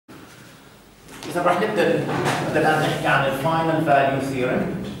إذا راح نبدأ الآن نحكي عن الفاينل فاليو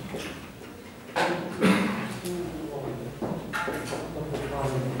ثيورم.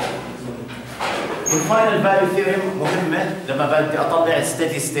 الفاينل فاليو ثيورم مهمة لما بدي أطلع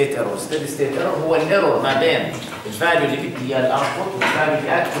ستيدي ستيت ايرور. ستيدي ستيت ايرور هو الايرور ما بين الفاليو اللي بدي إياه الأوتبوت والفاليو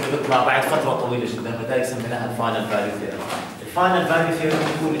اللي أكتب اللي بيطلع بعد فترة طويلة جدا، لذلك سميناها الفاينل فاليو ثيورم. الفاينل فاليو ثيورم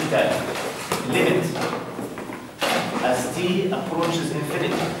بيقول التالي: limit as t approaches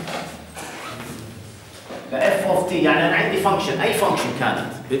infinity ل f of t، يعني أنا عندي فانكشن، أي فانكشن كانت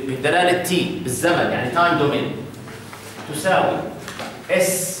بدلالة t بالزمن يعني تايم دومين، تساوي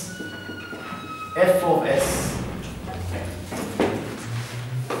s f of s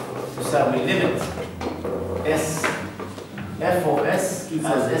تساوي limit s f of s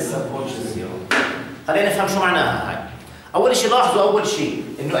as s approaches 0. خلينا نفهم شو معناها هاي. أول شيء لاحظوا أول شيء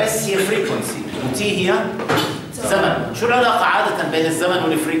إنه s هي frequency و t هي زمن. شو العلاقة عادة بين الزمن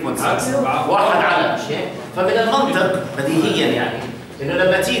والفريكونسي؟ واحد على شيء. فمن المنطق بديهيا يعني إنه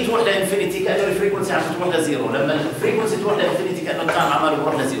لما تي تروح لانفينيتي كأنه الفريكونسي عم تروح لزيرو، لما الفريكونسي تروح لانفينيتي كأنه التايم عماله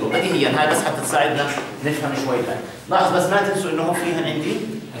بيروح لزيرو. بديهيا هاي بس حتى تساعدنا نفهم شوي هاي. لاحظ بس ما تنسوا إنه هو فيها عندي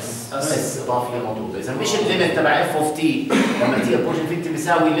اس اضافيه موجوده. اذا مش الليمت تبع اف اوف تي لما تي ابروش انفينيتي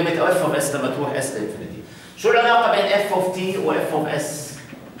بيساوي الليمت او اف اوف اس لما تروح اس لانفينيتي. شو العلاقه بين اف اوف تي واف اوف اس؟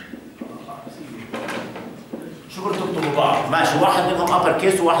 شو بتكتبوا بعض؟ ماشي، واحد منهم ابر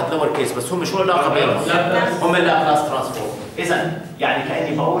كيس وواحد لور كيس، بس هم شو العلاقه بينهم؟ هم اللابلاس ترانسفورم. اذا يعني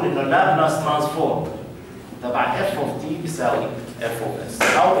كاني بقول انه اللابلاس ترانسفورم تبع اف اوف تي بيساوي اف اوف اس،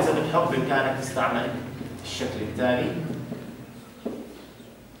 او اذا بتحب بامكانك تستعمل الشكل التالي.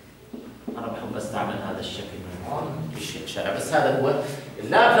 أنا بحب أستعمل هذا الشكل من هون مش شائع، بس هذا هو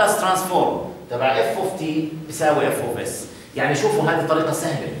اللابلاس ترانسفورم تبع اف اوف تي بيساوي اف اوف اس. يعني شوفوا هذه طريقة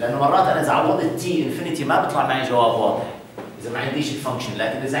سهلة، لأنه مرات أنا إذا عوضت تي انفينيتي ما بيطلع معي جواب واضح إذا ما عنديش الفانكشن،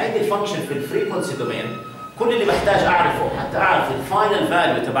 لكن إذا عندي الفانكشن في الفريكونسي دومين كل اللي بحتاج أعرفه حتى أعرف الفاينل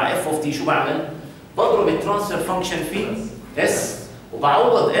فاليو تبع اف اوف تي شو بعمل؟ بضرب الترانسفير فانكشن في اس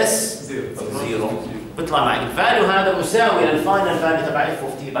وبعوض اس زيرو، بيطلع معي الفاليو هذا مساوي للفاينل فاليو تبع اف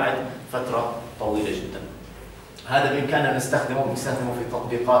اوف تي بعد فترة طويلة جدا. هذا بإمكاننا نستخدمه في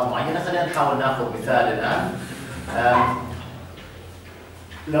تطبيقات معينة. خلينا نحاول ناخذ مثال الآن.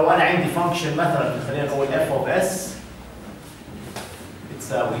 لو أنا عندي فانكشن مثلا خلينا نقول f of s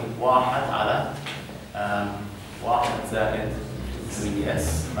بتساوي 1 على 1 زائد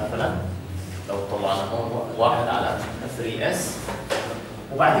 3s مثلا. لو طلعنا هون 1 على 3s،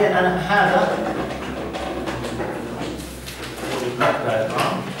 وبعدين أنا هذا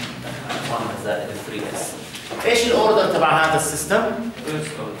 1 زائد 3s. ايش الاوردر تبع هذا السيستم؟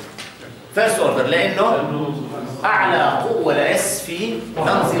 فيرست اوردر، لانه اعلى قوه لاس في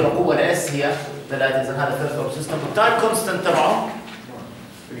نون زيرو قوه لاس هي 3. اذا هذا فيرست اوردر سيستم والتايم كونستنت تبعه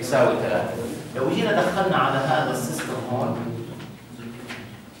بيساوي 3. لو جينا دخلنا على هذا السيستم هون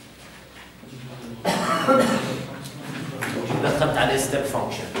دخلت عليه ستيب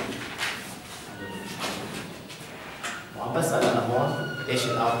فانكشن وعم بسال انا هون ايش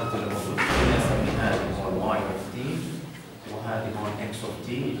الاوتبوت اللي موجود؟ نسمي هذه هون y of t وهذه هون x of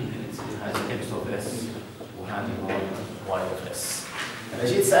t، هذه x of s وهذه هون y of s. انا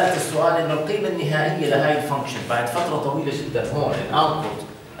جيت سالت السؤال انه القيمه النهائيه لهي الفانكشن بعد فتره طويله جدا هون الاوتبوت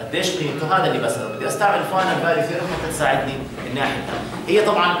قديش قيمته؟ هذا اللي بساله. بدي استعمل فاينل فاليو ثيورم حتى تساعدني من ناحيتها. هي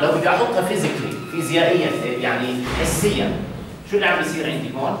طبعا لو بدي احطها فيزيكلي فيزيائيا يعني حسيا شو اللي عم بيصير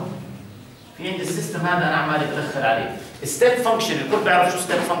عندي هون؟ في عندي السيستم هذا انا عمالي بدخل عليه ستيب فانكشن. الكل بيعرف شو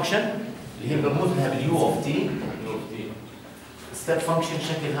ستيب فانكشن اللي هي بنرمز لها باليو اوف تي. ستيب فانكشن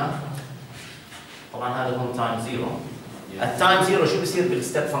شكلها طبعا هذا هون تايم زيرو. التايم زيرو شو بصير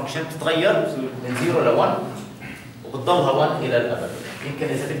بالستيب فانكشن؟ بتتغير من زيرو ل 1 وبتضلها 1 الى الابد. يمكن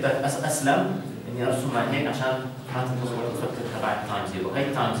اذا بدك اسلم اني ارسمها هيك عشان ما تفكرها بعد تايم زيرو. هي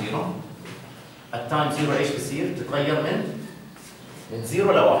تايم زيرو. التايم زيرو ايش بصير؟ بتتغير من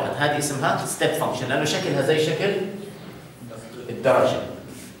 0 ل 1. هذه اسمها ستيب فانكشن لانه شكلها زي شكل الدرجه.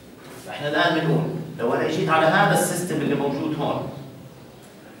 احنا الان بنقول لو انا اجيت على هذا السيستم اللي موجود هون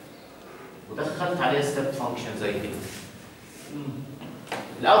ودخلت عليه ستيب فانكشن زي كده،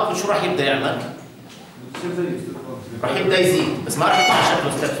 الاوتبوت شو راح يبدا يعمل؟ راح يبدا يزيد، بس ما راح يطلع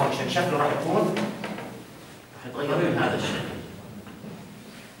شكله ستيب فانكشن، شكله راح يكون راح يتغير من هذا الشكل.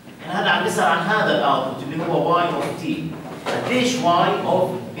 يعني هلا عم نسال عن هذا الاوتبوت اللي هو y of t. قديش y of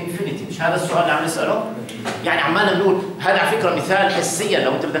infinity؟ مش هذا السؤال اللي عم نساله؟ يعني عمالنا بنقول هذا على فكره مثال حسيا،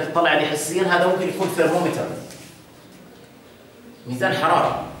 لو انت بدك تطلع عليه حسيا هذا ممكن يكون ثرمومتر، ميزان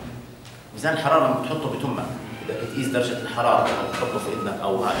حراره. ميزان الحراره لما بتحطه بتمك بدك تقيس درجه الحراره او تحطه في اذنك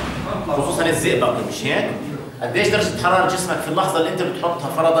او هذا، خصوصا الزئبق مش هيك؟ قديش درجة حرارة جسمك في اللحظة اللي أنت بتحطها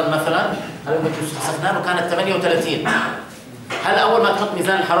فرضا مثلا هلا حسبناه وكانت 38. هل أول ما تحط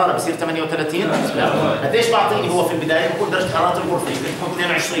ميزان الحرارة بصير 38؟ لا. قديش بعطيني هو في البداية؟ بقول درجة حرارة الغرفة يمكن تكون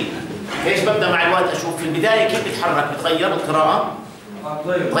 22. ايش ببدأ مع الوقت أشوف في البداية كيف بتتحرك؟ بتغير القراءة؟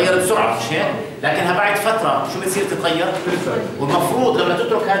 تغير بسرعة مش هيك؟ لكنها بعد فترة شو بتصير تتغير؟ والمفروض لما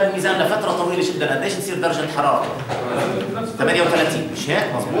تترك هذا الميزان لفترة طويلة جدا قديش تصير درجة حرارته؟ 38 مش هيك؟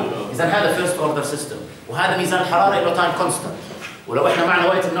 مضبوط؟ إذا هذا فيرست اوردر سيستم، وهذا ميزان الحرارة له تايم كونستنت. ولو احنا معنا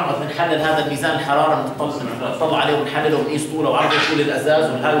وقت بنقعد بنحلل هذا الميزان الحراره بنطلع عليه وبنحلله ونقيس طوله وعرضه طول الازاز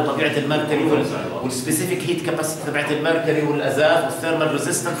وطبيعه المركري والسبيسيفيك هيت كاباسيتي تبعت المركري والازاز والثيرمال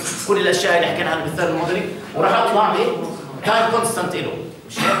ريزيستنس، كل الاشياء اللي حكينا عنها بالثيرموديناميك، وراح اطلع لي تايم كونستنت له.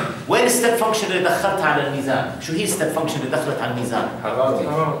 مش هيك؟ وين الستيب فانكشن اللي دخلتها على الميزان؟ شو هي الستيب فانكشن اللي دخلت على الميزان؟ حرارتي.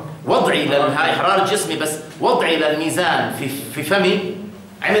 وضعي هاي حراره جسمي، بس وضعي للميزان في فمي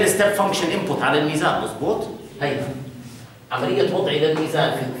عمل ستيب فانكشن انبوت على الميزان. مضبوط؟ هي عملية وضعي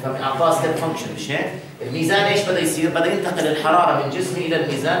للميزان في أعطاه ستيب فانكشن مش هيك؟ الميزان ايش بده يصير؟ بده ينتقل الحرارة من جسمي إلى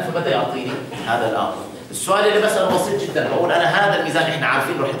الميزان فبدا يعطيني هذا الأمر. السؤال اللي بسأله بسيط جدا، بقول أنا هذا الميزان احنا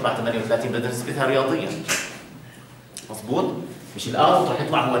عارفين راح يطلع 38 بدنا نثبتها رياضيا. مضبوط؟ مش الأوت راح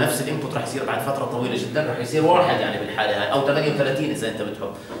يطلع هو نفس الانبوت راح يصير بعد فترة طويلة جدا راح يصير 1 يعني بالحالة هاي أو 38 إذا أنت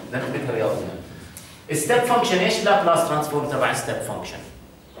بتحب. بدنا نثبتها رياضيا. ستيب فانكشن ايش لابلاس ترانسفورم تبع ستيب فانكشن؟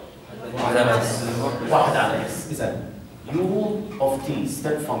 1 على اس. إذا u of t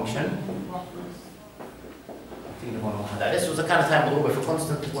step function تيجي هون 1 على اس، واذا كانت هاي مضروبه في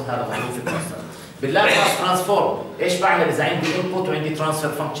كونستنت تكون هذا مضروب في كونستنت. باللابلاس ترانسفورم ايش بعمل اذا عندي انبوت وعندي ترانسفير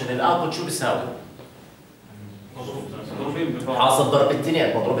فانكشن؟ الاوتبوت شو بيساوي؟ حاصل ضرب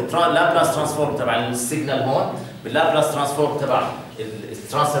الاثنين مضروب اللابلاس ترانسفورم تبع السيجنال هون باللابلاس ترانسفورم تبع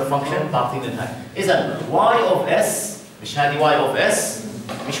الترانسفير فانكشن تعطيني الهاي. اذا y of s مش هذه y of s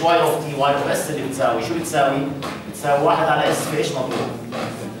مش y of t، y of s اللي بتساوي شو بتساوي؟ بتساوي 1 على s في ايش مضروب؟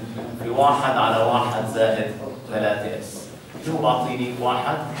 في 1 على 1 زائد 3s. شو بعطيني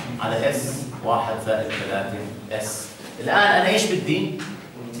 1 على s 1 زائد 3s. الآن أنا ايش بدي؟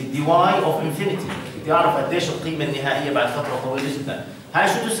 بدي y of infinity، بدي أعرف قديش القيمة النهائية بعد فترة طويلة جدا. هاي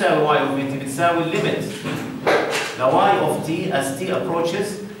شو تساوي y of infinity؟ بتساوي الليمت ل y of t as t approaches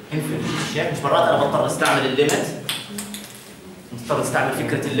infinity. مش مرات أنا بضطر أستعمل الليمت، بضطر استعمل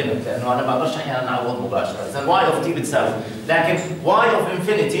فكره الليمت لانه انا ما بقدرش احيانا اعوض مباشره. اذا y of t بتساوي، لكن y of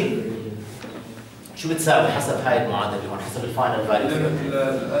infinity شو بتساوي حسب هاي المعادله هون حسب الفاينل فاليو؟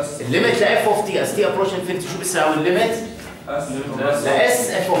 الليمت ل f of t as t approach infinity شو بتساوي؟ الليمت ل s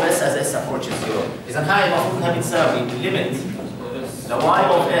f of s as s approaches 0. اذا هاي المفروض انها بتساوي الليمت ل y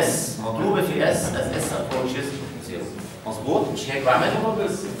of s مضروبه في s as s approaches 0. مضبوط؟ مش هيك بعمل؟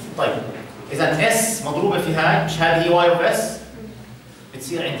 طيب اذا s مضروبه في هاي، مش هذه هي y of s،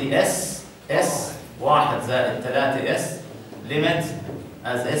 بتصير عندي s 1 زائد 3s limit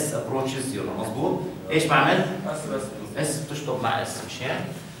as s approaches 0. مضبوط؟ ايش بعمل؟ s بتشطب مع s مش هيك؟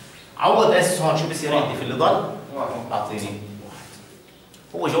 عوض s هون شو بصير عندي في اللي ضل؟ اعطيني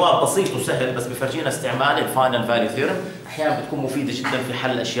 1. هو جواب بسيط وسهل بس بفرجينا استعمال الفاينل فاليو ثيورم، احيانا بتكون مفيده جدا في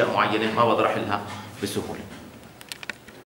حل اشياء معينه ما بقدر احلها بسهوله.